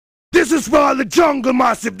This is for all the jungle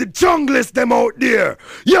massive, the junglist them out there.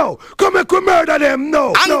 Yo, come and murder them,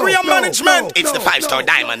 no. Angrier management, it's the 5-star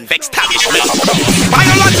diamond establishment.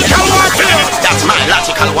 Biological warfare, that's my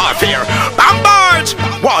logical warfare. Bombard,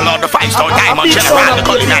 warlord, the 5-star diamond general, the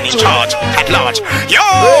gully man in charge, at large. Yo,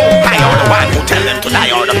 I am the one who tell them to die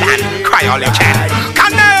or the plan. Cry all you can.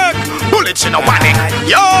 Connect, bullets in a panic.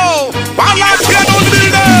 Yo, warlord, here don't be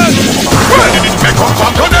there. Well, make up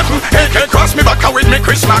come to them. AK cross me back with me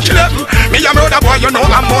Christmas 11. Me a murder boy, you know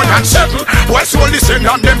I'm more than 7. Boy, so listen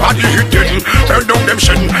and them body hit them. Burn down them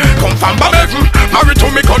shin. Come from Babedon. Married to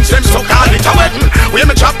me guns, them so call it a wedding. We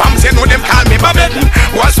me chop bombs, you know them call me Babedon.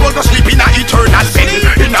 Boy, so go sleep in a eternal city.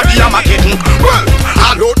 In a Diamageddon. Well,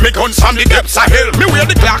 I load me guns from the depths of hell. Me wear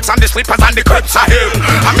the clocks and the slippers and the crepes of hell.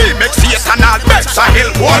 And me make Satan all bets of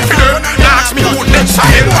hell. Boy, for them, now ask me who next of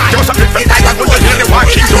hell. There was a different type of good hell they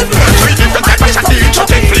watching you. 3 different type of shot each you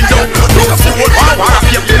take fling down. Look up the whole war, I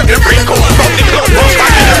feel them bring go. From the club, don't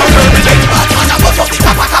stand in the terminate. Batman, I go so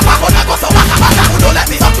kapa kapa, but I go so waka waka. Who don't let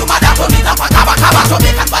me up to mother, so me tapa kapa kapa. So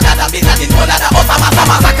me can bada da bina din kola da osa masa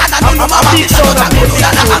masa kana no no mama. Me so da kudu da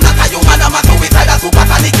da anaka you man ama suicidal,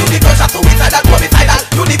 supersonic, you the pressure suicidal, homicidal,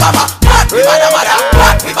 you the baba. We bada bada,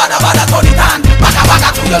 we bada bada, turn it on. Baka baka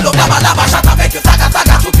to your look, lava lava, shut up, make you saga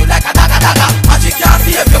saga, shoot you like a daga daga. Magic can't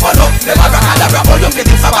see if you follow. Never rock a labra, for you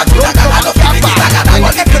getting sabbat, you daga daga, you daga daga,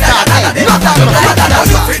 you get you daga daga. Not that you daga daga,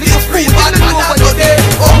 you pretty free, bad man that today.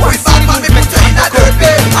 Oh, we bad man, we picture in that dirt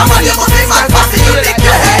bed. I'm on your musty man, passy, you lick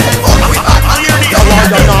your head. Oh, we bad man, you lick your head.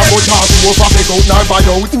 You're not about how to go for pick out, now buy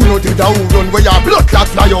out. Who know the down run where your blood clot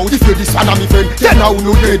fly out. If you this one of me friend, then now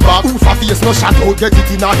no dead back. Who for face no shot out, get it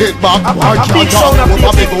in a head back. Why can't you go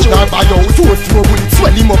for pick out, now buy out. Two throw bullets,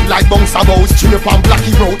 swell him up like bounce about. Straight and black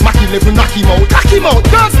him out, Mac 11 knock him out. Knock him out,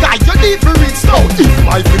 girls guy, you need to reach now. If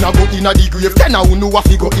my friend a go in a the grave, then I know what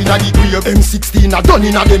he go in a the grave. M16 a done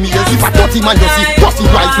in a them ears. If a 30 man you see, pussy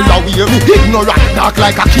rifle a wave. Me ignorant, dark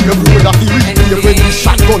like a cave. Roll a feel replay when the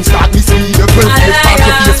shotgun start me see. The first place pass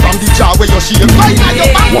your face from the jar where you shave. Right now your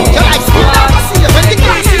back, you like skin down a see. When the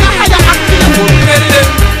gas in a higher active.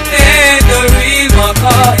 Ain't the real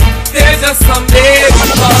Macoy. They're just some baby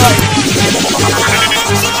boy.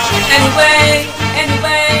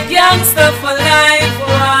 Anyway, youngster for life,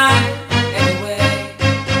 why?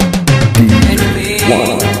 Anyway,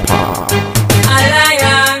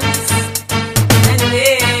 Alliance.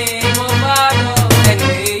 Anyway, Movado.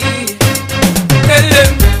 Anyway, tell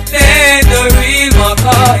them they ain't the real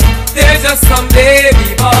Macoy. They're just some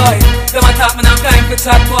baby boy. Them attack me, I'm time for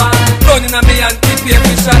chat boy. Running on me and keep me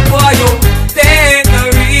for shot boy. Yo, they ain't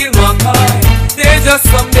the real Macoy. They're just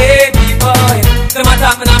some baby boy. Them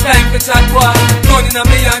attack me, I'm time for chat boy. Running on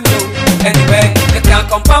me and you. Anyway, they can't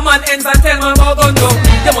come from man ends and tell me about gun down.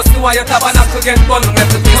 They must know why you tabernacle get gun.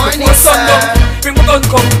 Left the face before sundown. Bring my gun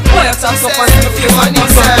come. Why you chance up and see me face and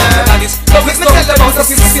gun down. And this love is love, the bounce of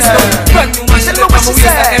his system. Brand new man, she left my waist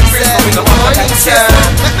and embrace. So we don't want to get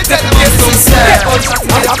let me tell you get all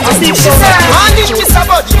shots in the Morning, Mr.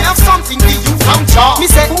 Body, have something for you from Jaw. Me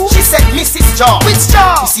said, she said, Mrs. Jaw. Which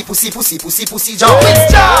Jaw? Pussy, pussy, pussy, pussy, pussy Jaw. Which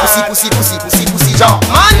Jaw? Pussy, pussy, pussy, pussy, pussy Jaw.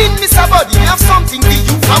 Morning, Mr. Body, have something for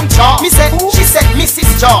you from Jaw. Me said, she said,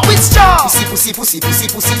 Mrs. Jaw. Which Jaw? Pussy, pussy, pussy, pussy,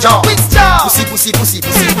 pussy Jaw. Which Jaw? Pussy, pussy, pussy,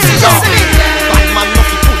 pussy, pussy Jaw. Batman, no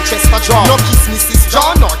fi pull chest for Jaw. No kiss Mrs.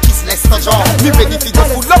 Jaw, no kiss Lester Jaw. Me ready fi go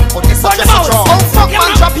full up, but this a just a Jaw. Oh fuck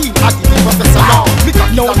man, drop in, I give me Professor Jaw. Me got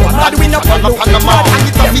no mad we not follow. And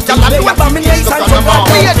it's a big and a abomination from the mouth.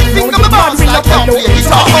 We had the finger of the bounce like y'all play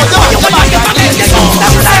guitar.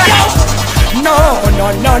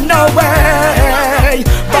 No way.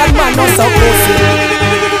 Bad man not so pussy.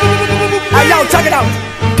 Hey yo, check it out.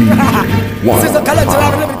 Sizzla collector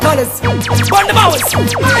have a little colors. Burn the mouse.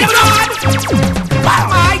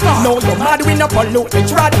 No, you're mad, we not pollute the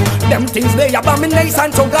trad. Them things they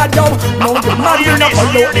abomination to God, yo. No, you're mad, we not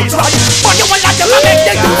pollute the trad. But you want to make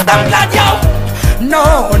the youth them glad, yo.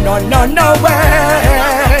 No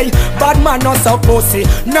way. Bad man not so pussy.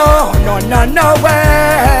 No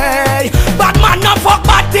way. Bad man not fuck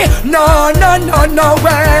body. No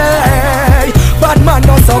way. Bad man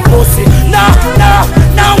not so pussy. No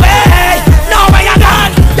way. No way at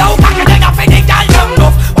all. Yo, back in the feeding y'all young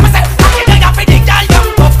buff. What me say? Back in the feeding y'all young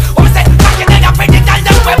buff. What me say? Back in the feeding y'all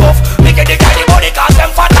young we buff. Make it the guy body cause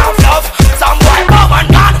them fat and fluff. Some boy bob and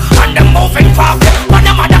gone and them moving fast. But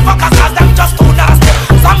them motherfuckers cause them just too nasty.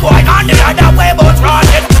 Some boy gone the other way but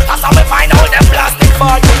running. That's how we find all them plastic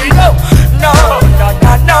for you. No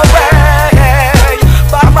way.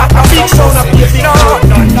 Bad man not so pussy. No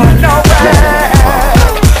way.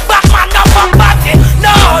 Bad man not fuck body.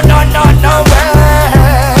 No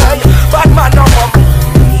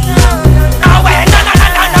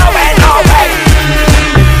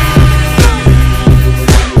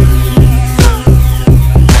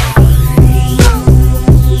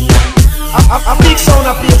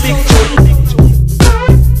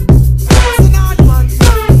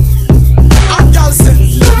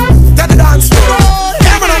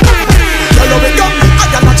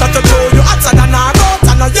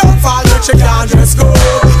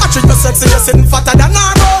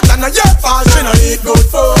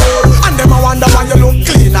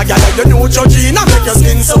Clean a gal you know Georgina make your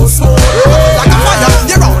skin so smooth. Like a fire,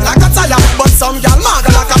 you round like a tire. But some gal mad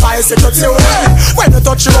like a bicycle too. When you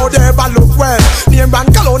touch you out there, but look well. Name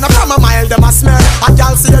brand cologne from a mile, them a smell. A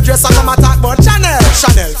gal see your dress and come attack, but Chanel.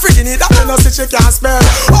 Freaking it up, you know see she can't spell.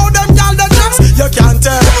 Oh, them gal the dress, you can't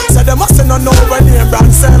tell. Say they must not know when name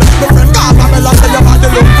brand sell. My friend got Pamela say your body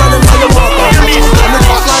look well until you walk out. And it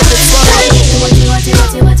fat like it's well.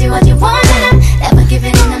 What you want, and I'm never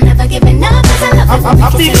giving in, I'm never giving up. I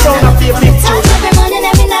feel so happy, every morning,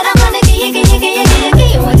 every night, I'm gonna give you.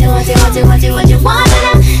 What you want, and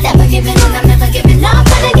I'm never giving in, I'm never giving up. I'm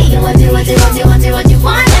gonna give you. What you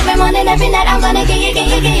want, every morning, every night, I'm gonna give you.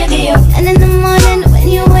 And in the morning, when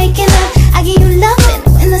you're waking up, I give you loving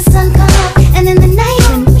when the sun comes up. And in the night,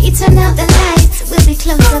 when we turn out the lights, we'll be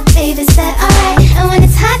closer, baby, said alright. And when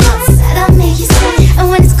it's hot outside, I'll make you sweat. And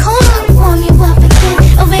when it's cold, I'll warm you up again.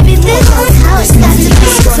 Oh baby, this is how it's got to be.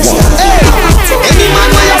 Any man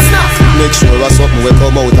when you snap, make sure a something will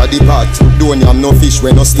come out of the pot. Don't have no fish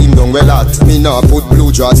when no steam down well hot. Me nah put blue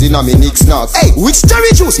jaws in a me nick snack. Hey, which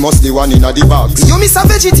cherry juice must the one in a the box? You miss a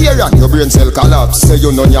vegetarian, your brain cell collapse. Say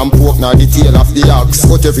you no yam pork nor the tail of the ox.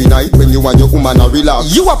 But every night when you and your woman a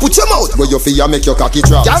relax, you a put your mouth where your fear make your cocky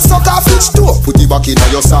trap. Can't suck off each toe, put it back in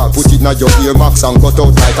your sack. Put it in your ear max and cut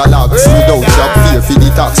out like a log. Without job fear for the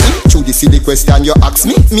tax. Through the silly question you ask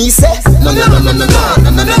me, me say no.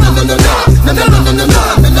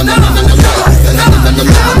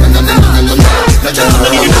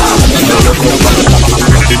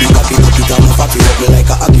 Like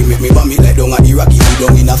a hockey, make me bummy like down a Iraqi. You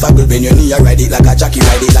down in a circle, bend your knee, ride it like a jockey,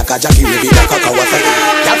 ride it like a jockey, ride it like a Kawasaki.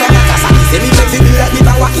 Y'all come like a saki, say me flexible like me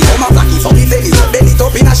Tawaki. Come a flaky, so me belly, bend it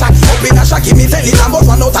up in a shaki, me belly. I'm out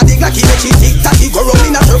one out of the glacky, make she tick tacky, go round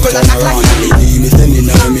in a circle and act like it. Me standing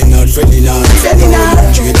now, me not friendly now. Me bending now,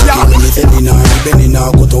 me standing now, me bending now.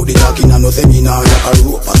 Cut out the talking and no seminar. Like a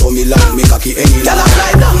rope, I saw me long, me cocky any. Y'all a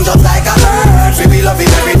fly down just like a bird, we be loving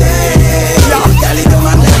every day. Y'all it come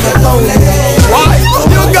and let me lonely. Why?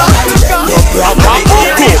 You got and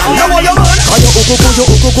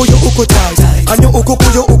your uku tight, and your uku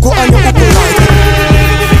and your uku right.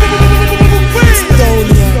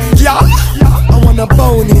 Yeah, I wanna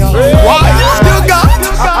bone ya. Why? You got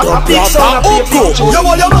uku. You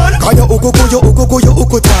want your man? And your uku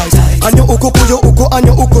tight, and your uku and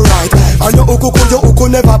your uku right. And your uku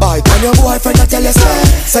never bite. And your boyfriend a tell us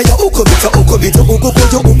say your uku bit, your uku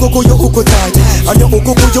tight. And your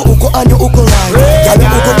uku and your uku right. And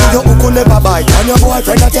your uku never bite. And your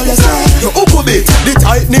boyfriend a tell us your uku bit, the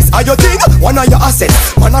tightness of your thing, one of your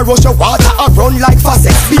assets. Man a rush your water and run like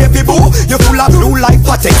faucets. Baby boo, you full of blue like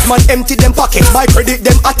patex. Man empty them pockets, my credit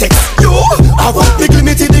them attex. You, I want big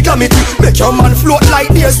limited the glamity. Make your man float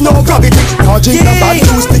like there's no gravity. Now drink a bad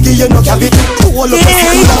too sticky, you no cavity. All of us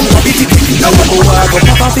you don't gravity. Now we go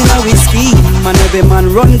pop up in a whiskey. Man every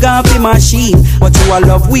man run gun for machine. But you a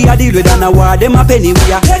love we a deal with and a war them a penny.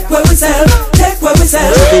 We a take where we sell, take where we sell.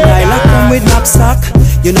 Every island come with knapsack.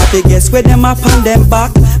 You know to guess where them up on them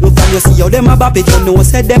back. Look and you see how them a bop it. You know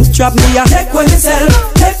said them strap me a take where we sell,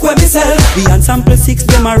 take where we sell. We and sample 6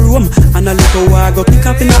 them a room. And a little war go kick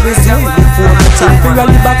up in a resume. Before I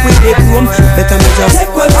temporarily back with the room. Better me just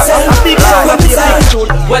take where we sell, take where we sell.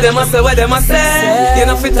 What them a say, you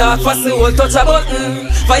know fit talk fast, you will touch a button.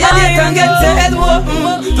 Violate and get your head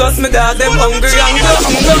open. Plus me dog them hungry and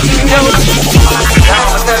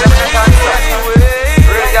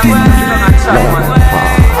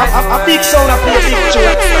A big sound, a big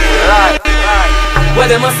tune. What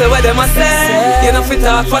them a say, you know fit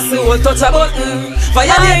talk fast, you will touch a button.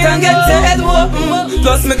 Violate and get your head open.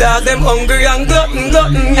 Plus me dog them hungry and glutton.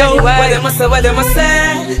 Yo, what them a say,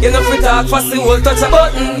 you know fit talk fast, you will touch a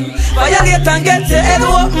button. Violate and get your head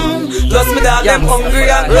open. Plus me dog them hungry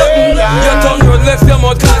and glutton. Your tongue run left your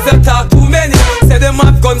mouth cause them talk too many. Say them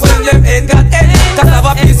have guns when them ain't got any. Cause have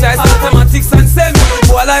a piece rise automatics and semi.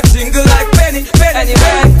 Boy life jingle like penny.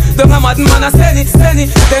 Them a mad man a send it.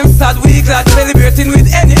 Them sad weak like celebrating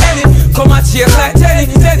with any. Come and chase like Jenny.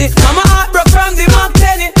 Mama heart broke from the Mac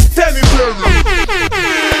Penny. Tell me